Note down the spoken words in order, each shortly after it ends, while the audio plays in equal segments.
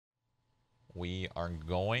we are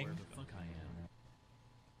going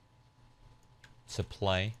to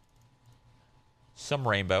play some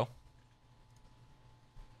Rainbow.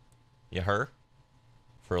 You heard?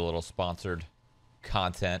 For a little sponsored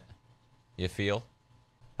content, you feel?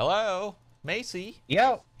 Hello, Macy.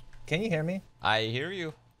 Yo, can you hear me? I hear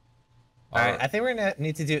you. All right, I think we're gonna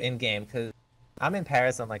need to do in-game because I'm in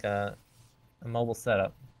Paris on like a mobile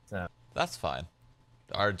setup. So that's fine.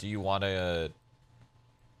 Or do you want to?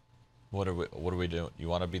 What are we doing? You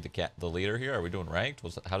want to be the leader here? Are we doing ranked?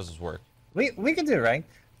 How does this work? We can do ranked.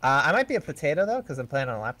 I might be a potato though because I'm playing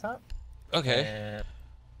on a laptop. Okay.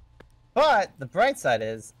 But the bright side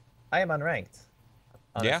is I am unranked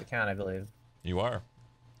on Yeah. this account, I believe. You are.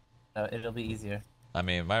 It'll be easier. I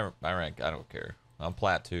mean, my rank, I don't care. I'm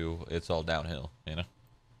plat 2. It's all downhill, you know.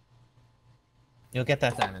 You'll get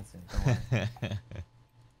that diamond soon. Don't worry.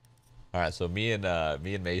 All right, so me and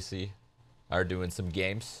Macy are doing some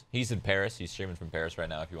games. He's in Paris. He's streaming from Paris right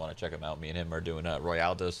now. If you want to check him out, me and him are doing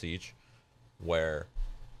Royale de Siege, where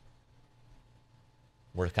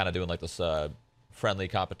we're kind of doing like this friendly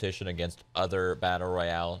competition against other battle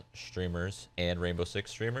royale streamers and Rainbow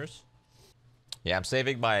Six streamers. Yeah, I'm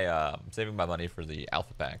saving my money for the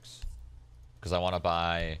alpha packs because I want to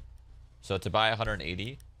buy. So to buy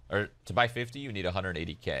 180 or to buy 50, you need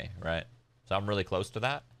 180k, right? So I'm really close to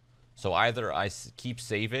that. So either I keep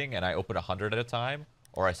saving and I open 100 at a time,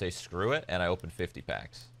 or I say screw it and I open 50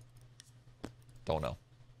 packs. Don't know.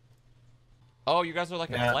 Oh, you guys are like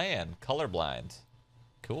a clan, colorblind.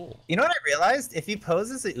 Cool. You know what I realized? If you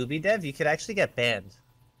pose as a Ubi dev, you could actually get banned.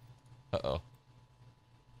 Uh-oh.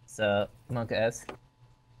 So, Monka S.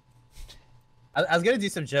 I was gonna do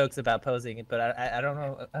some jokes about posing, but I don't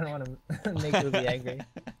know. I don't want to make Ubi angry.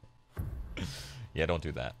 Yeah, don't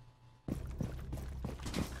do that.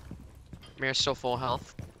 Mirror's still full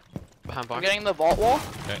health. Behind box. I'm getting the vault wall.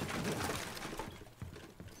 Okay.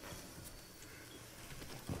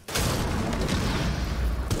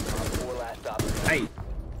 Hey.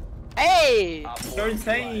 Hey! You're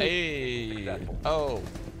insane. Hey. Oh.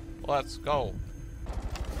 Let's go.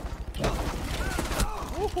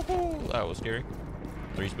 That was scary.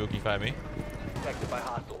 3 spooky, 5 me. Protected by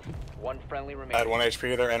hostiles. 1 friendly I remaining. had 1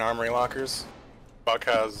 HP. They're in armory lockers. Buck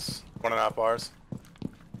has 1.5 bars.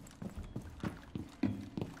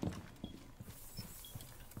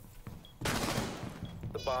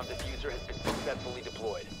 The bomb diffuser has been successfully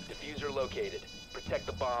deployed. Diffuser located. Protect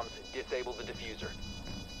the bombs. Disable the diffuser.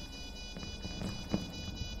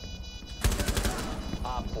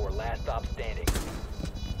 Op 4, last stop standing.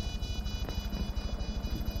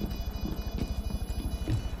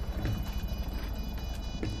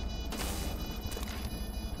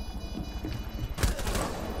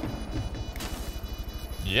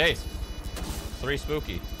 Yes. 3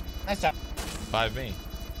 spooky. Nice job. 5 me.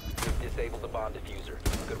 Disable the bomb diffuser.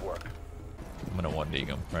 Good work. I'm gonna 1D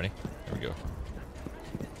him. Ready? Here we go.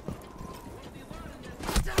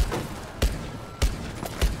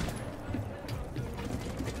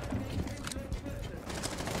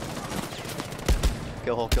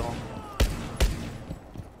 Kill hole, kill hole.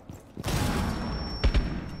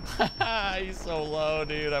 He's so low,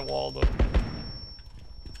 dude. I walled him.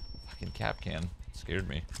 Fucking cap can. Scared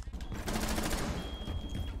me.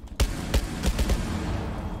 The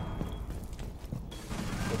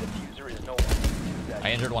diffuser is no longer.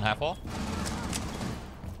 I injured 1 half wall.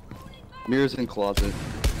 Mirrors in closet.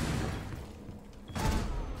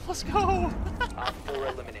 Let's go. Op 4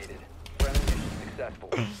 eliminated. Friendly mission successful.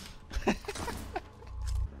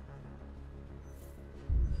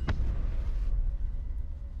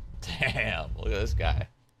 Damn, look at this guy.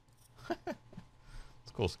 It's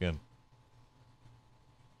a cool skin.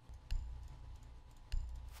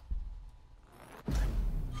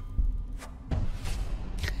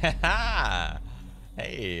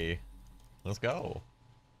 Hey, let's go.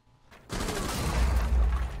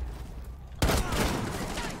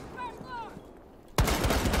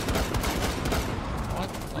 What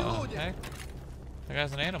the heck? That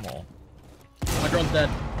guy's an animal. My drone's dead.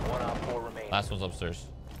 1 Op 4 remaining. Last one's upstairs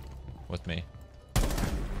with me.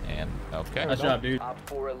 And okay. Nice job, dude. Op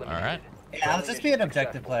 4 eliminated. All right. Yeah, I'll just be an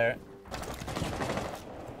objective player.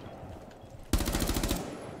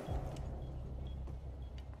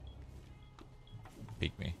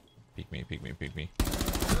 Peek me. Peek me, peek me, peek me.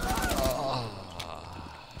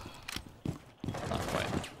 Not quite.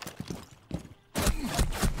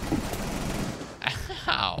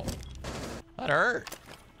 Ow. That hurt.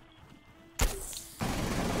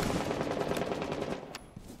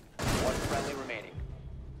 1 friendly remaining.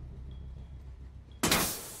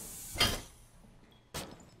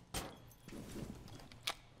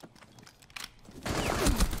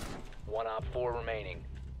 One op 4 remaining.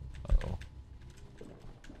 Uh-oh.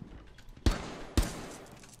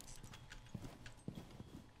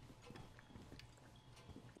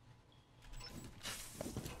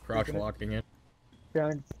 Crouch walking in.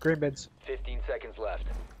 Behind green beds. 15 seconds left.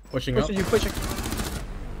 Pushing up. Pushing you, pushing.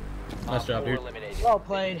 Nice Op job, 4 dude. eliminated. Well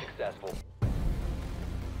played. Mission Successful.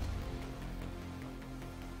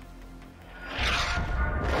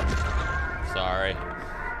 Sorry.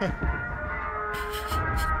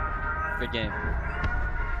 Good game.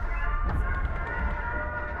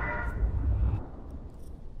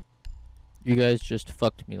 You guys just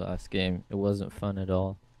fucked me last game. It wasn't fun at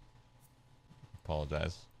all.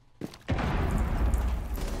 Apologize.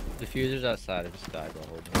 Diffuser's outside. I just died the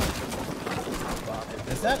whole time.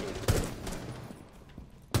 Is that?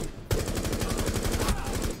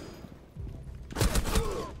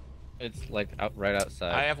 It's like right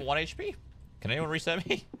outside. I have 1 HP. Can anyone reset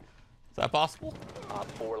me? Is that possible? Op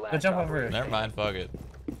 4 last Go jump operator over. Never mind, fuck it.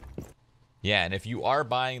 Yeah, and if you are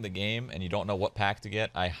buying the game and you don't know what pack to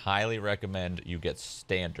get, I highly recommend you get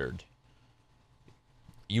Standard.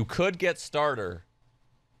 You could get Starter,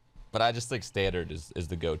 but I just think Standard is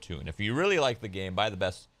the go-to. And if you really like the game, buy the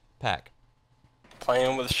best pack.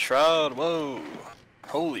 Playing with Shroud. Whoa.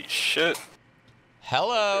 Holy shit.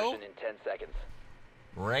 Hello! Insertion in 10 seconds.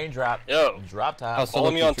 Raindrop. Yo. Drop top. I'll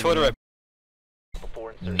Follow me on Twitter at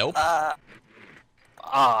Before insertion. Nope.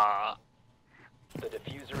 The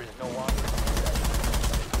diffuser is no longer.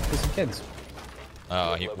 There's some kids.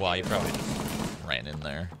 Oh, he probably just ran in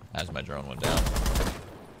there as my drone went down.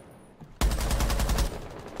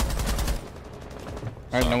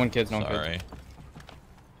 Alright, no one kids, no one kids. Sorry.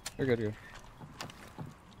 You're good, you're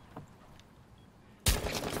good.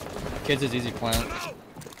 Kids is easy plant.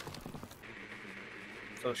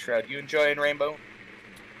 So Shroud, you enjoying Rainbow?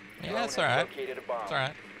 Yeah, that's alright. Located a bomb. It's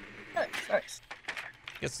alright. Nice, nice.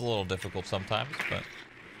 Gets a little difficult sometimes, but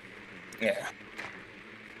Yeah.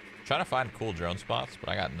 trying to find cool drone spots, but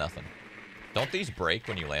I got nothing. Don't these break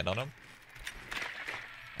when you land on them?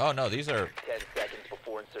 Oh no, these are. 10 seconds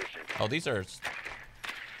before insertion. Oh, these are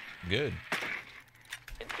good.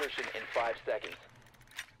 Insertion in 5 seconds.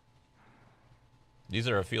 These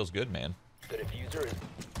are a feels good, man. The diffuser is.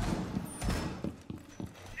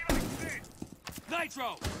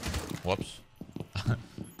 Nitro! Whoops.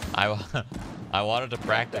 I wanted to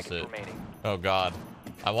practice it. Remaining. Oh god.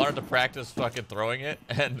 I wanted to practice fucking throwing it,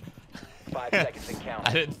 and 5 seconds and count.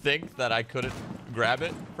 I didn't think that I couldn't grab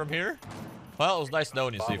it from here. Well, it was nice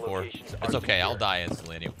knowing you, Bomb C4. locations It's are okay, I'll secure. die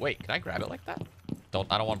instantly anyway. Wait, can I grab it like that?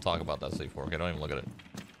 I don't want to talk about that C4. Okay, don't even look at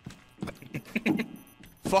it.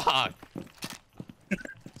 Fuck!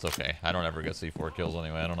 It's okay. I don't ever get C4 kills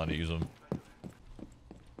anyway. I don't know how to use them.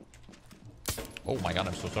 Oh my god,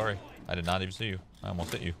 I'm so sorry. I did not even see you. I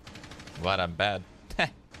almost hit you. I'm glad I'm bad.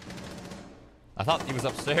 I thought he was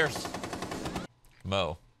upstairs.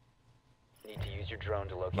 Mo. Need to use your drone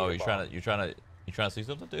to locate. Mo, a you bomb. trying to see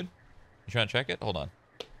something, dude? You trying to check it? Hold on.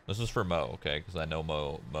 This is for Mo, okay? Because I know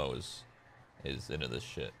Mo is into this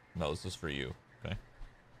shit. Mo, this is for you, okay?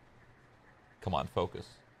 Come on, focus.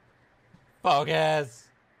 Focus!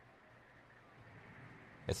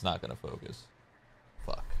 It's not gonna focus.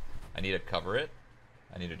 Fuck. I need to cover it.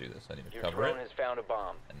 I need to do this. I need to Your cover drone it, has found a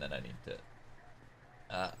bomb. and then I need to.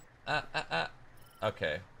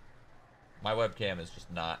 Okay. My webcam is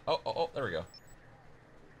just not. Oh, there we go.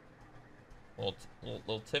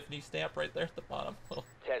 Little Tiffany stamp right there at the bottom.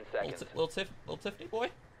 10 seconds. Little Tiffany boy.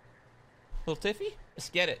 Little Tiffy. Let's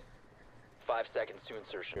get it. 5 seconds to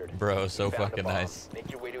insertion. Bro, so You found a fucking bomb. nice.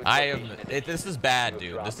 Make your way to its I am. location and This is defuse. bad, You have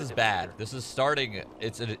dude. dropped This the is bad. diffuser. This is starting.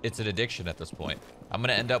 It's an addiction at this point. I'm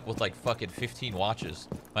gonna end up with like fucking 15 watches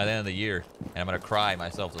by the end of the year, and I'm gonna cry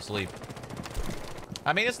myself to sleep.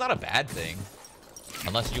 I mean, it's not a bad thing,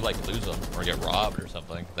 unless you like lose them or get robbed or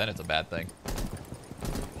something. Then it's a bad thing.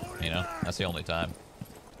 You know, that's the only time.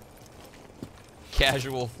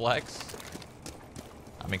 Casual flex.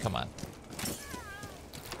 I mean, come on.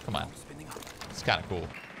 Come on. It's kind of cool.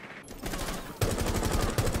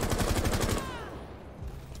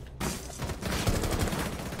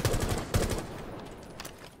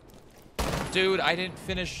 Dude, I didn't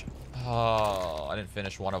finish. Oh, I didn't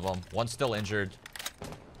finish one of them. One's still injured.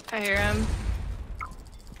 I hear him.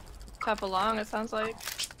 Top along, it sounds like.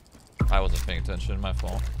 I wasn't paying attention. My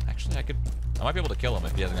fault. Actually, I might be able to kill him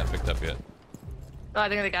if he hasn't got picked up yet. Oh, I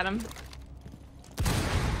think they got him.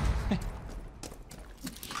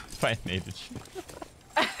 If I needed you.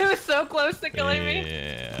 It was so close to killing me.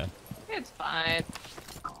 Yeah. It's fine.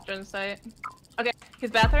 Drone site. Okay,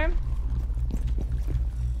 his bathroom.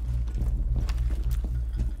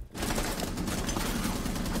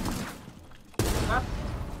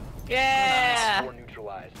 Yeah. Four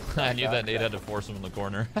neutralized. I knew that Nate had to force him in the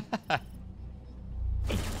corner.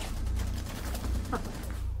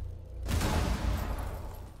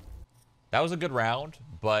 That was a good round,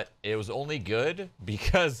 but it was only good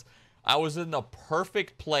because I was in the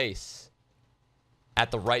perfect place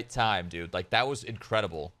at the right time, dude. Like, that was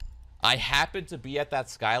incredible. I happened to be at that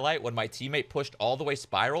skylight when my teammate pushed all the way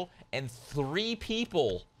spiral, and 3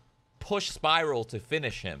 people pushed spiral to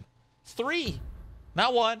finish him. 3.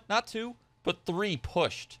 Not 1, not 2, but 3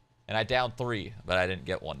 pushed. And I downed 3, but I didn't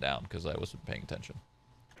get 1 down because I wasn't paying attention.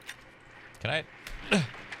 Can I?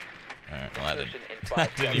 Alright, well, I didn't Was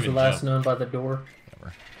the even last jump. known by the door?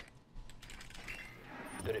 Whatever.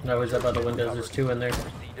 No, was that by the windows? There's 2 in there.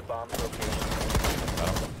 Proceed to bomb location.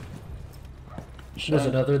 Oh, There's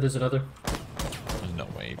another, there's another. there's no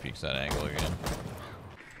way he peeks that angle again.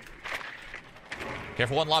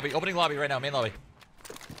 Careful, one lobby. Opening lobby right now, main lobby.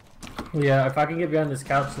 Yeah, if I can get behind this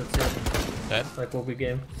couch, that's it. Dead. Like, we'll be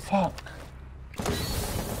game. Fuck. Bomb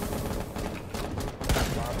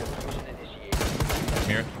diffusion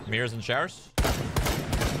initiated. Mirrors and showers.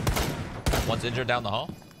 One's injured down the hall,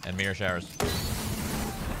 and mirror showers.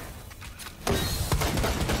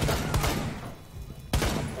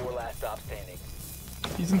 4 last stop standing.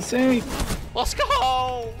 He's insane. Let's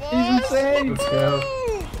go! He's insane. Let's go.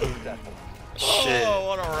 Successful. Shit. Oh,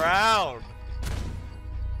 what a round!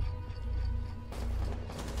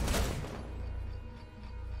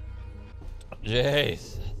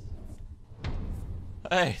 Jeez.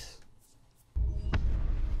 Hey.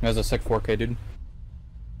 That was a sick 4K, dude.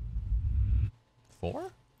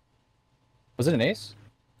 4? Was it an ace?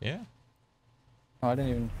 Yeah. Oh, I didn't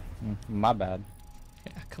even. My bad.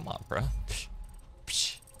 Yeah, come on, bro. Psh,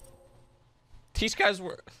 psh. These guys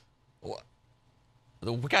were... What?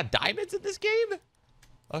 We got diamonds in this game?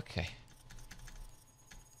 Okay.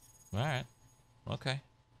 Alright. Okay.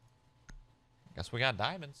 Guess we got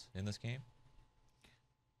diamonds in this game.